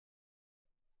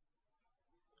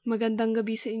Magandang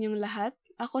gabi sa inyong lahat.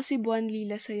 Ako si Buwan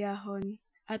Lila Sayajon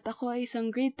at ako ay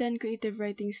isang grade 10 creative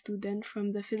writing student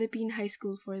from the Philippine High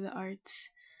School for the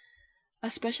Arts, a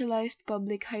specialized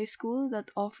public high school that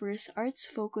offers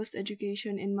arts-focused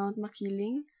education in Mount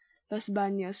Makiling, Los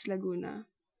Baños, Laguna.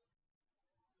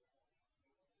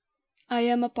 I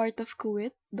am a part of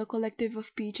quilt, the collective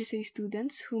of PHSA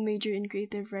students who major in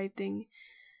creative writing,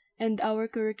 and our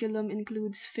curriculum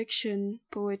includes fiction,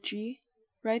 poetry,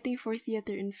 writing for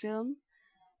theater and film,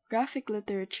 graphic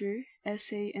literature,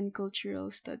 essay, and cultural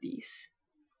studies.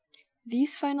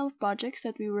 These final projects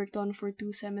that we worked on for 2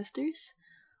 semesters,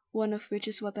 one of which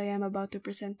is what I am about to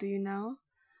present to you now,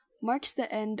 marks the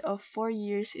end of 4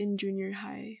 years in junior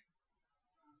high.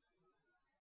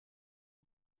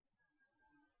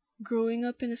 Growing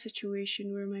up in a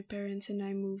situation where my parents and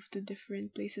I moved to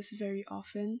different places very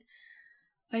often,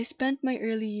 I spent my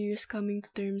early years coming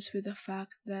to terms with the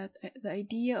fact that the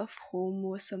idea of home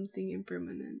was something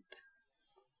impermanent.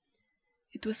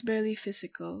 It was barely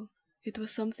physical. It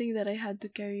was something that I had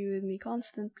to carry with me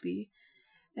constantly,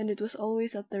 and it was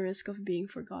always at the risk of being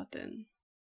forgotten.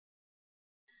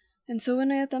 And so when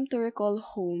I attempt to recall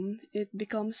home, it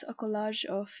becomes a collage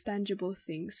of tangible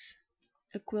things,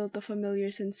 a quilt of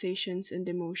familiar sensations and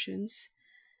emotions,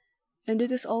 and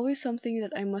it is always something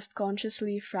that I must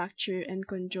consciously fracture and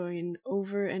conjoin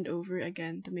over and over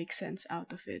again to make sense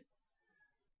out of it.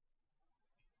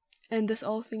 And as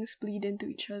all things bleed into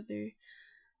each other,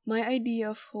 my idea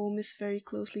of home is very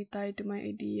closely tied to my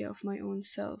idea of my own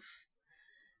self.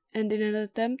 And in an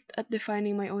attempt at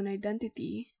defining my own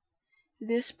identity,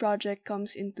 this project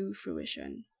comes into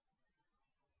fruition.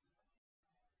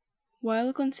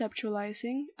 While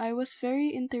conceptualizing, I was very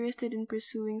interested in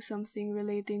pursuing something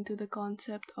relating to the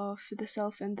concept of the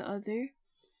self and the other,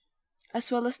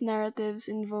 as well as narratives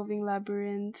involving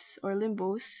labyrinths or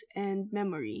limbos and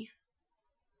memory.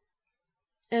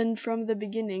 And from the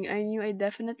beginning, I knew I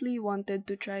definitely wanted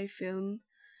to try film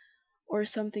or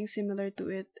something similar to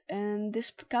it, and this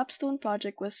capstone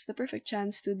project was the perfect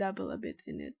chance to dabble a bit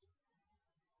in it.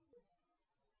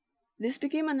 This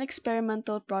became an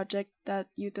experimental project that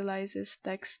utilizes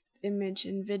text, image,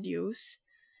 and videos,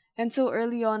 and so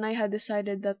early on I had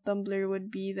decided that Tumblr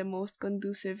would be the most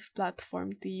conducive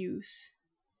platform to use.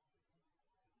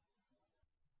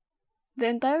 The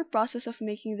entire process of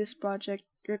making this project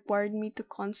required me to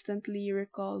constantly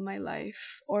recall my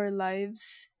life, or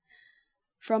lives,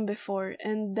 from before,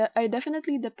 and I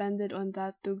definitely depended on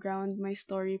that to ground my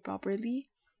story properly.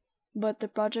 But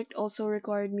the project also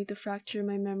required me to fracture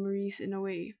my memories in a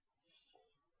way,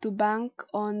 to bank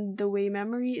on the way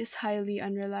memory is highly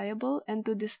unreliable and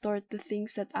to distort the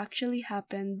things that actually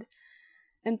happened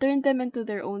and turn them into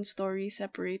their own story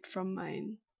separate from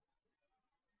mine.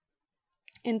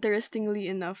 Interestingly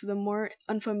enough, the more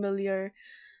unfamiliar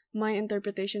my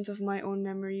interpretations of my own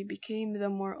memory became,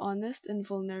 the more honest and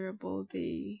vulnerable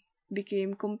they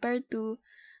became compared to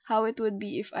how it would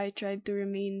be if I tried to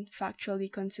remain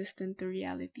factually consistent to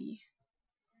reality.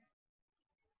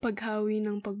 Paghawi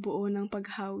ng pagbuo ng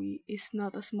paghawi is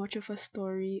not as much of a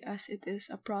story as it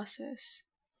is a process.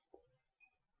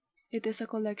 It is a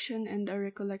collection and a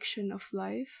recollection of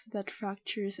life that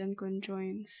fractures and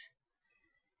conjoins.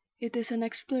 It is an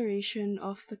exploration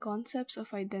of the concepts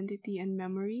of identity and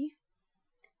memory,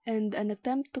 and an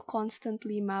attempt to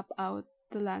constantly map out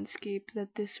the landscape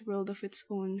that this world of its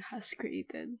own has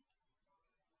created.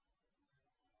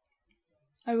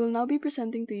 I will now be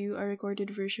presenting to you a recorded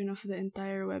version of the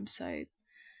entire website.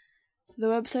 The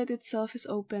website itself is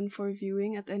open for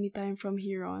viewing at any time from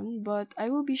here on, but I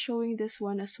will be showing this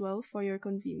one as well for your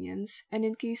convenience, and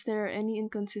in case there are any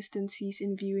inconsistencies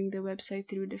in viewing the website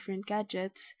through different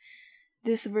gadgets,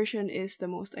 this version is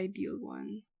the most ideal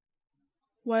one.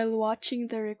 While watching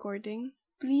the recording,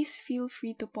 please feel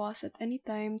free to pause at any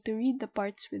time to read the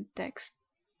parts with text.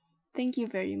 Thank you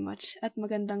very much at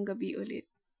magandang gabi ulit.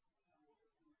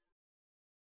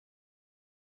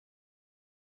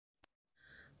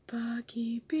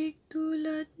 Pag-ibig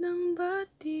tulad ng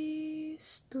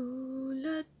batis,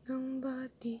 tulad ng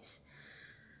batis.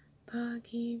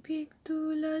 Pag-ibig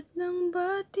tulad ng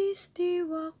batis,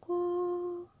 diwa ko.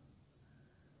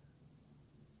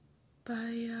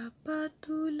 Payapa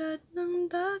tulad ng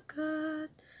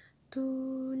dagat,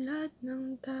 tulad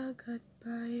ng dagat.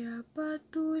 Payapa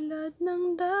tulad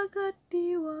ng dagat,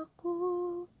 diwa ko.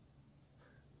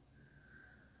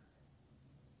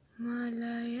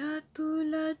 Malaya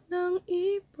tulad ng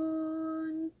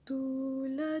ibon,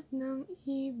 tulad ng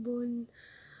ibon.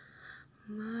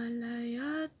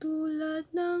 Malaya tulad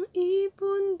ng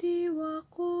ibon, diwa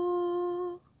ko.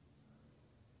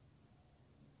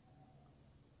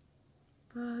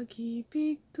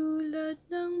 Pag-ibig tulad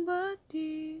ng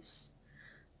batis,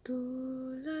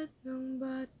 tulad ng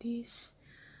batis.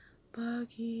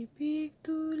 Pag-ibig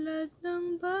tulad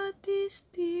ng batis,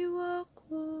 diwa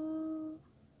ko.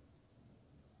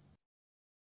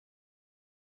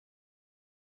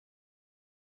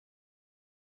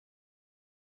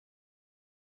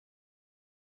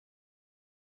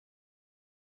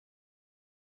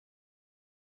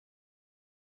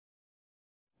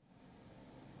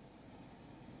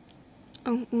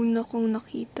 Ang una kong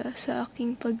nakita sa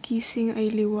aking paggising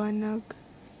ay liwanag.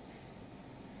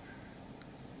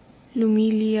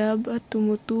 Lumiliyab at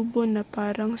tumutubo na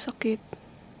parang sakit.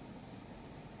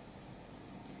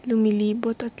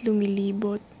 Lumilibot at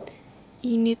lumilibot,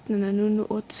 init na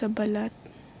nanunuot sa balat.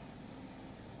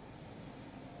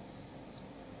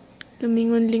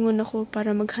 Lumingon-lingon ako para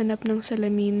maghanap ng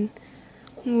salamin,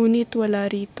 ngunit wala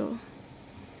rito.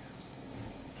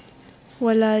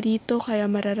 Wala rito kaya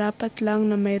mararapat lang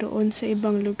na mayroon sa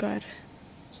ibang lugar.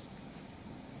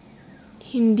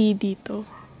 Hindi dito.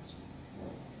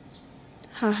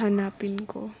 Hahanapin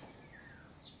ko.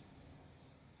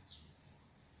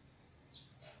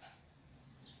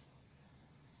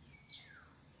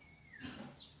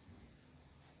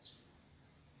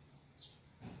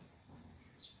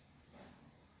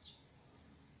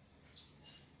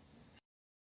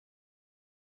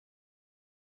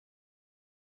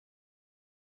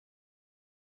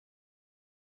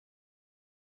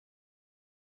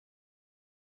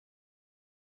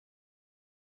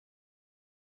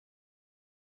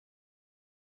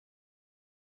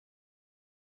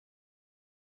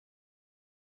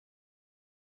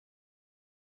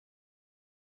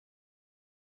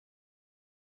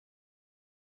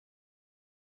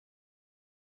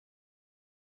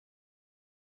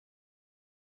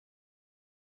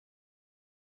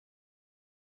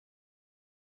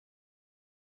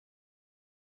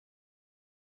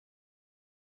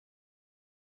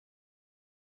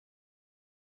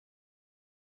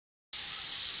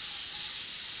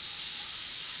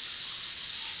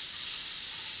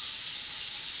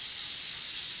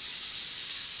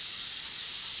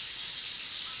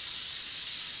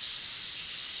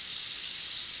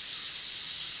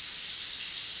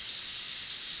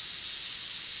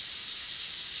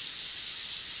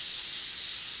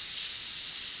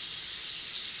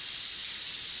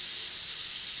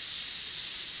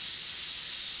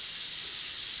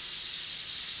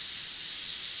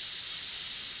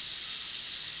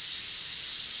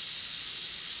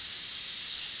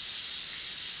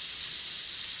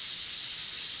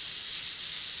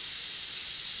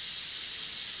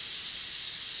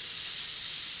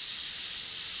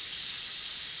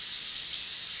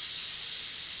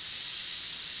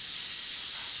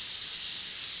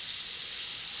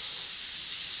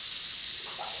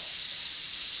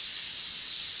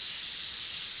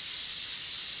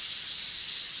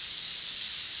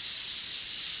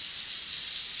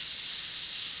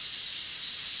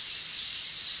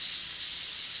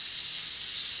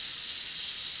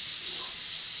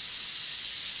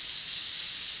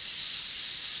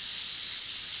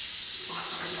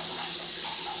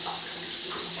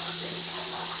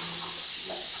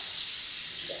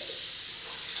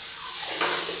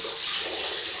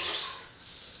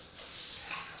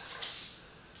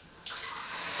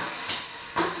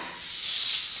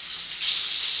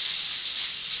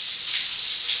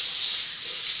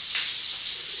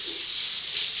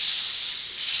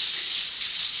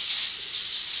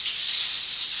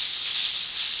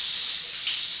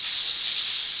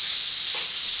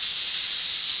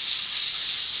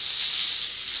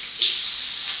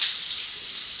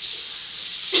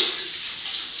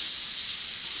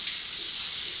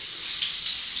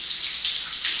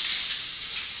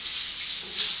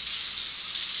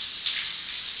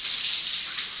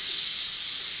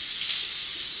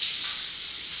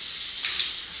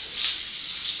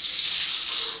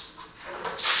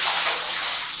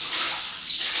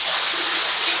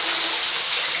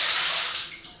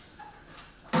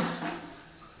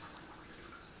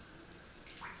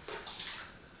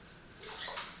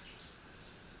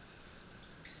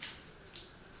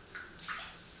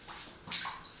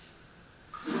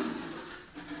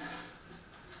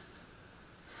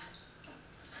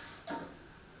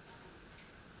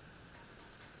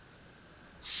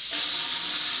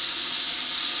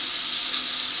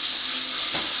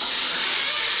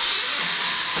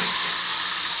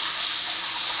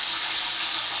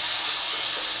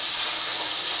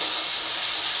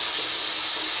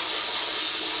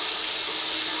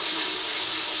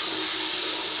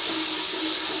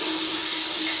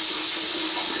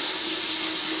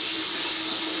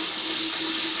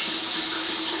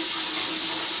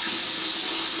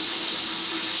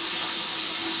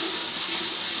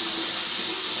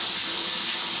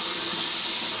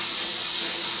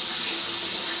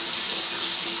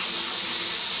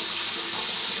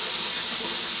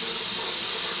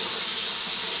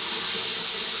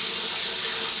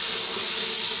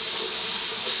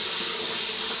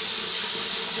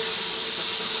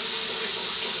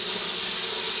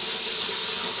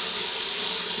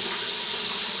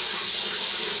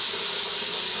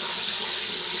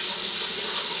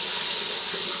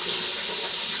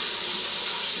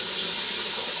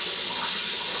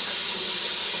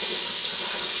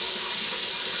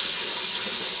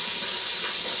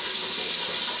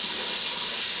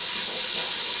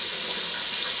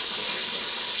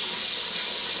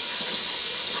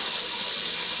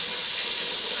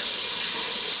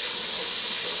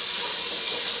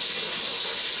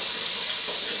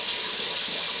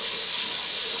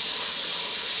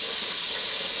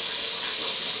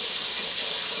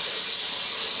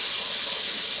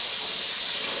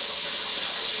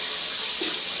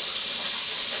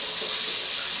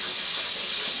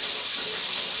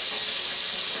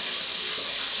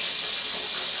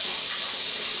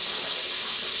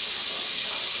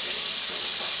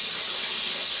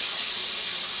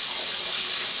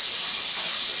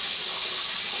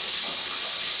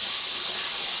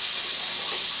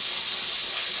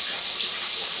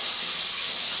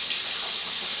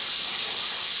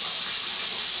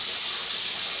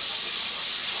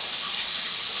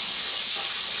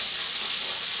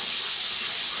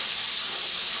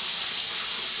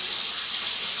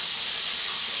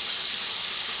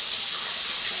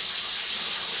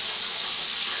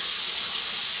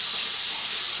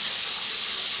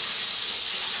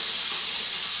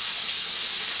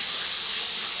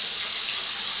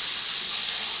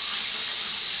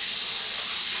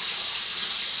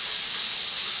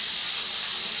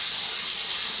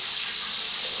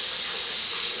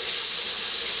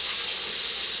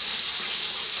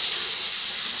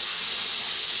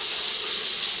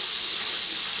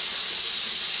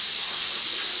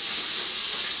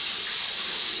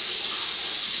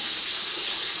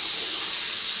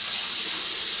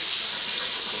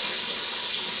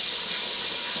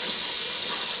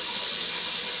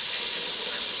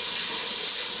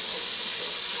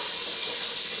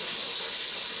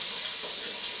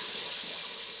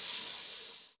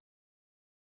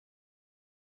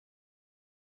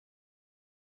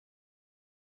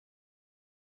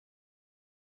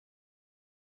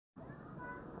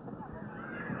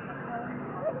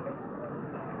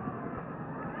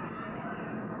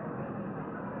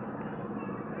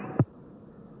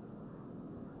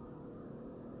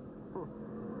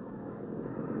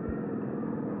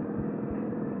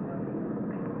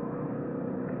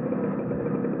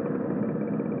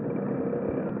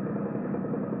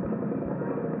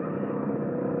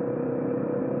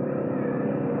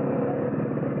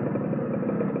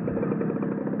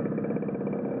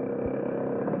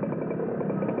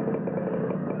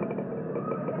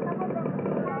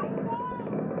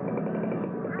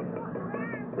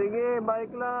 Sige,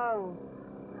 bike lang.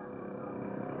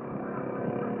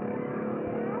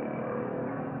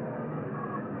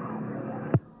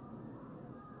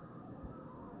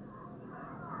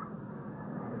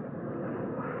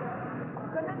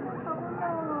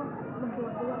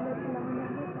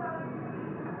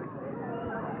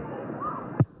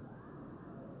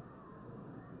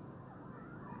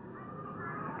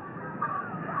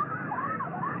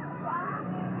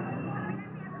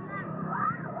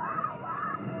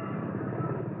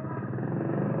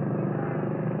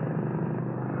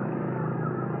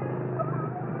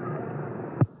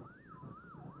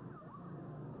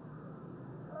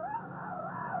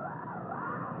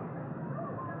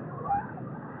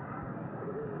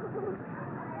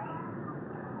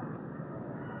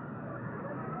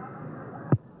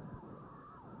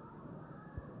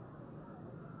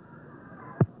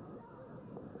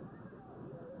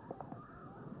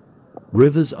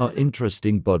 Rivers are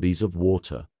interesting bodies of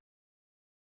water.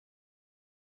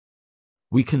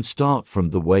 We can start from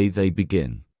the way they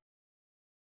begin.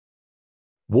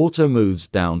 Water moves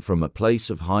down from a place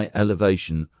of high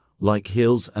elevation, like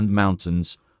hills and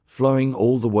mountains, flowing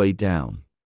all the way down.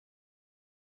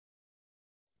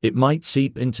 It might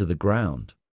seep into the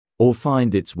ground, or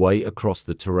find its way across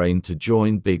the terrain to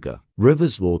join bigger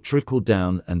rivers or trickle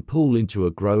down and pool into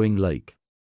a growing lake.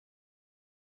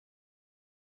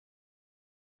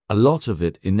 A lot of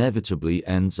it inevitably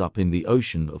ends up in the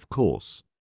ocean, of course.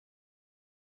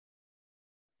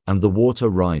 And the water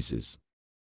rises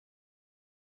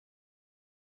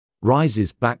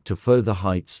back to further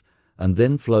heights, and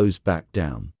then flows back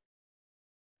down.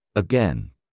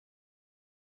 Again.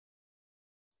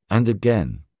 And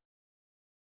again.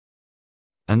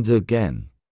 And again.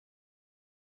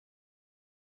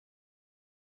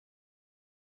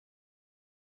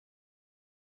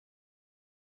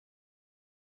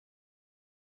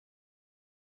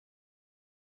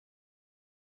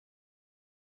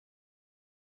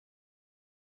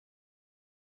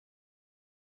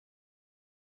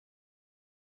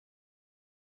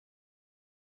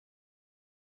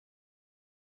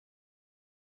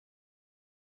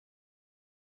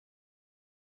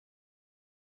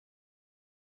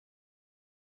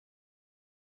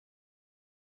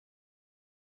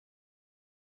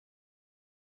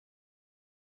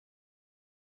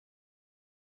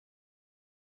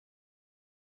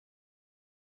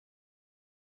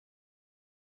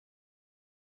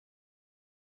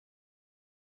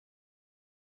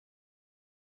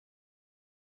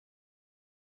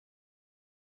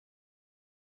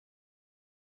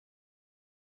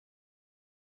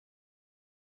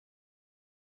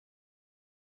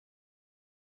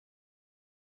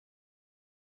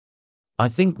 I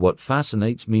think what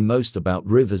fascinates me most about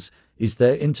rivers is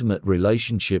their intimate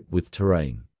relationship with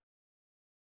terrain.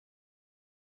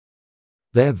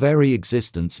 Their very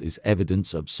existence is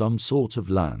evidence of some sort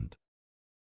of land.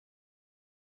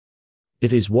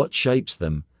 It is what shapes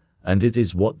them, and it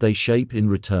is what they shape in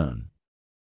return.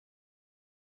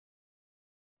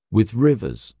 With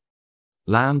rivers,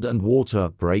 land and water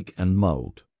break and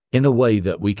mold in a way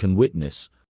that we can witness,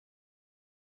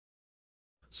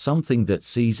 something that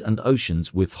seas and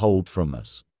oceans withhold from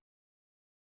us.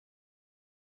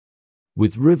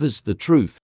 With rivers, the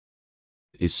truth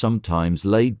is sometimes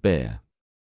laid bare.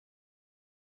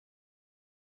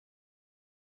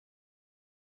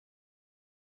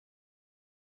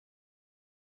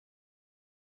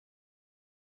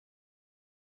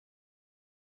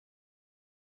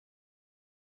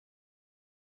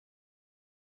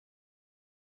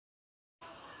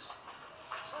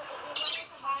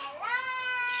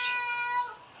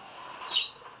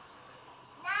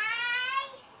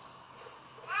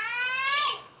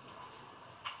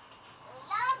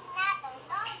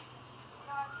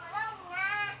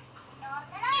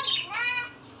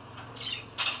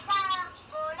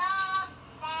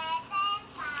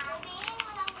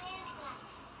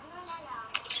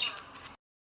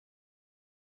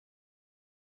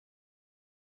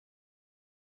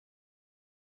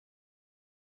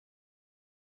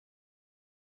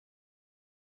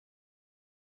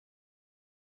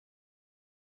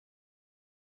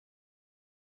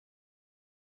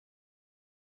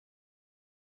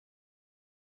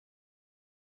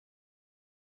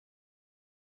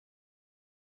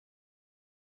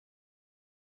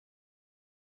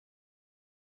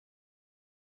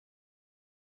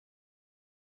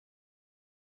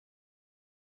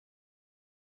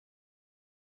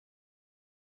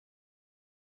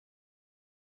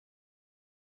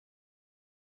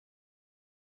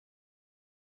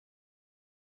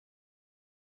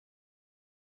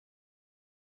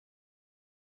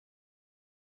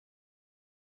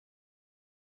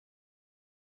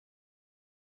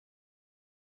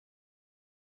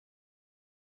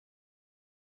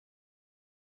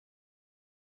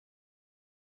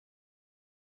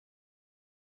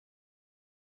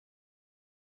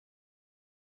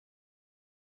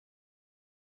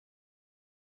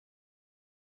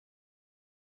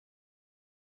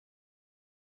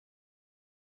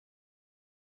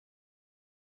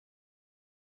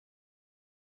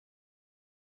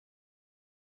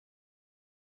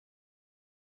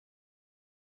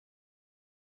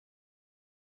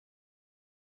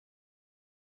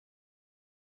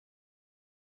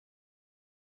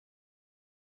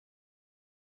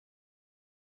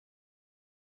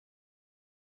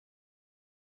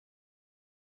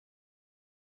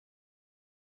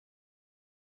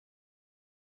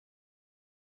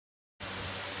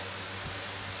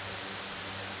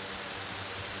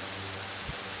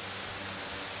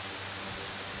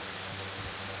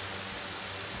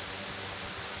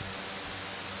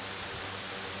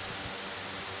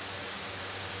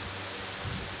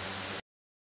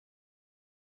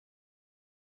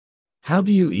 How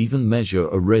do you even measure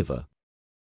a river?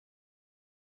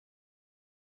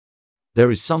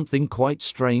 There is something quite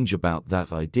strange about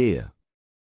that idea.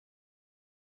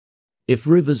 If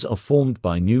rivers are formed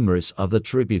by numerous other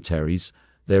tributaries,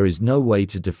 there is no way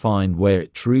to define where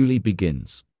it truly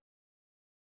begins.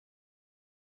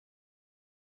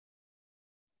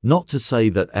 Not to say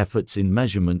that efforts in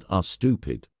measurement are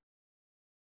stupid.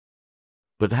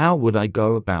 But how would I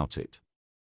go about it?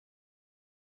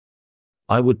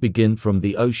 I would begin from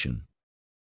the ocean.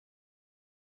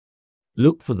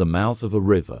 Look for the mouth of a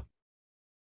river.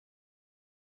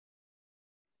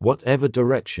 Whatever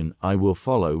direction I will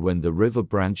follow when the river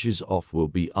branches off will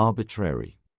be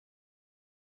arbitrary.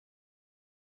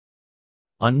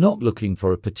 I'm not looking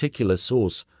for a particular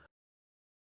source.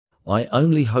 I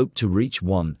only hope to reach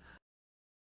one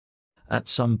at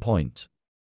some point.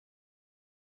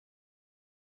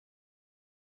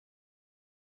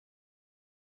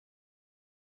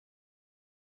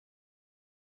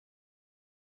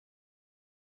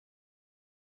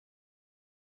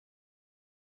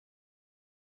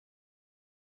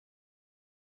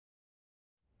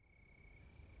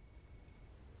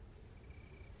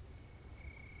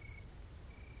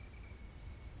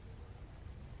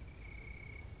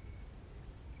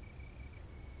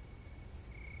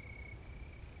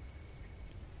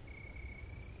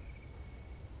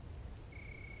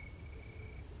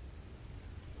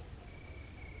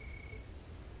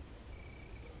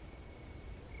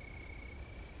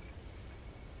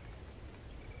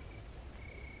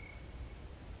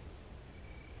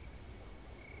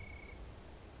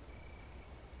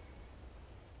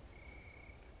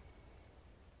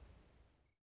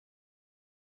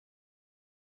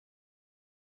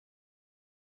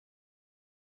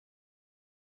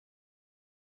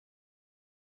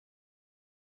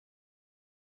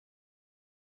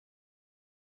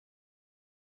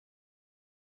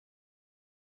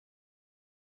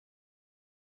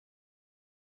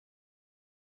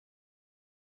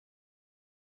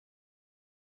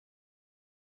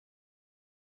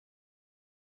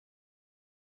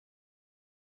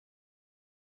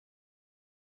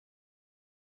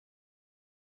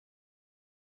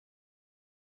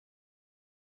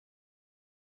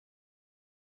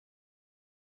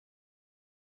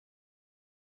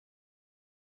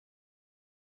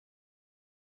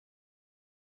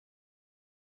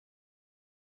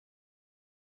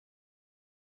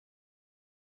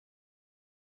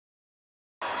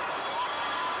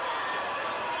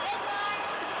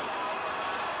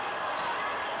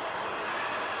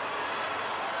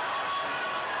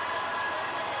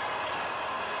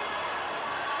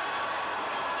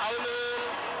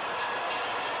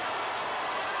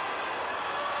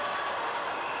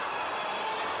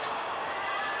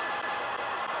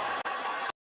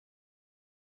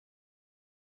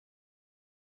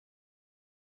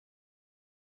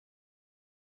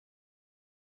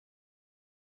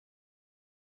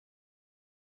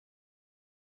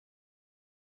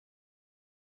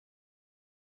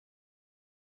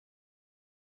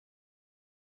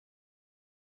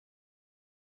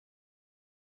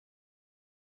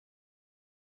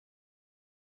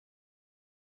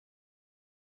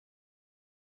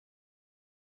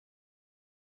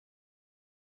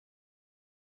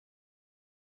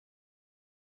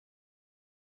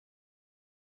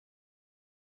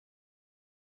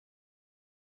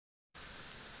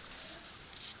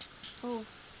 Oh.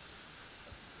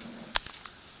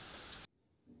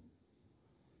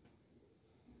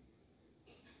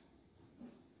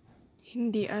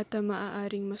 Hindi ata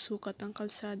maaaring masukat ang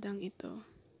kalsadang ito.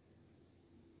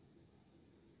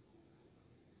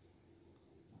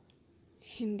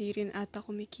 Hindi rin ata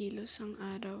kumikilos ang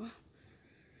araw.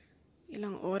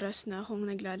 Ilang oras na akong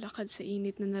naglalakad sa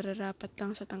init na nararapat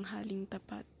lang sa tanghaling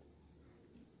tapat.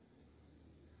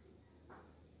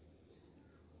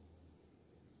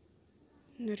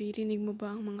 Naririnig mo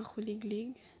ba ang mga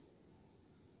kuliglig?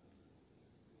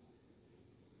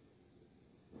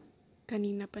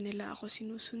 Kanina pa nila ako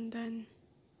sinusundan.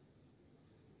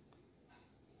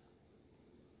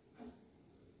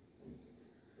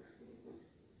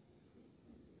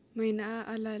 May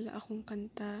naaalala akong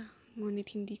kanta,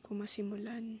 ngunit hindi ko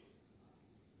masimulan.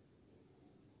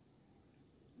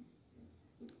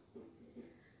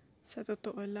 Sa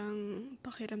totoo lang,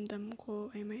 pakiramdam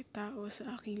ko ay may tao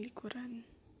sa aking likuran.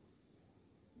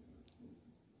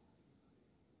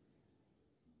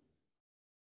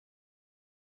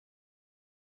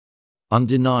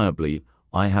 Undeniably,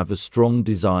 I have a strong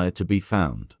desire to be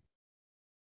found.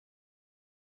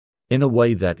 In a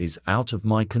way that is out of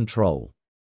my control.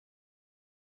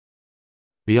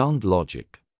 Beyond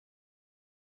logic.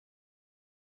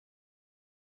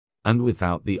 and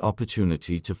without the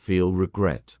opportunity to feel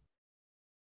regret.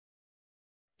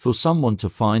 For someone to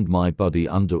find my body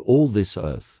under all this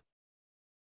earth,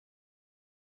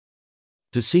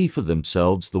 to see for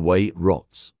themselves the way it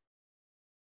rots.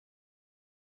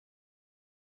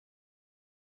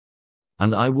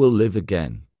 And I will live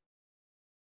again,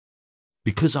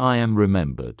 because I am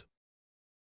remembered.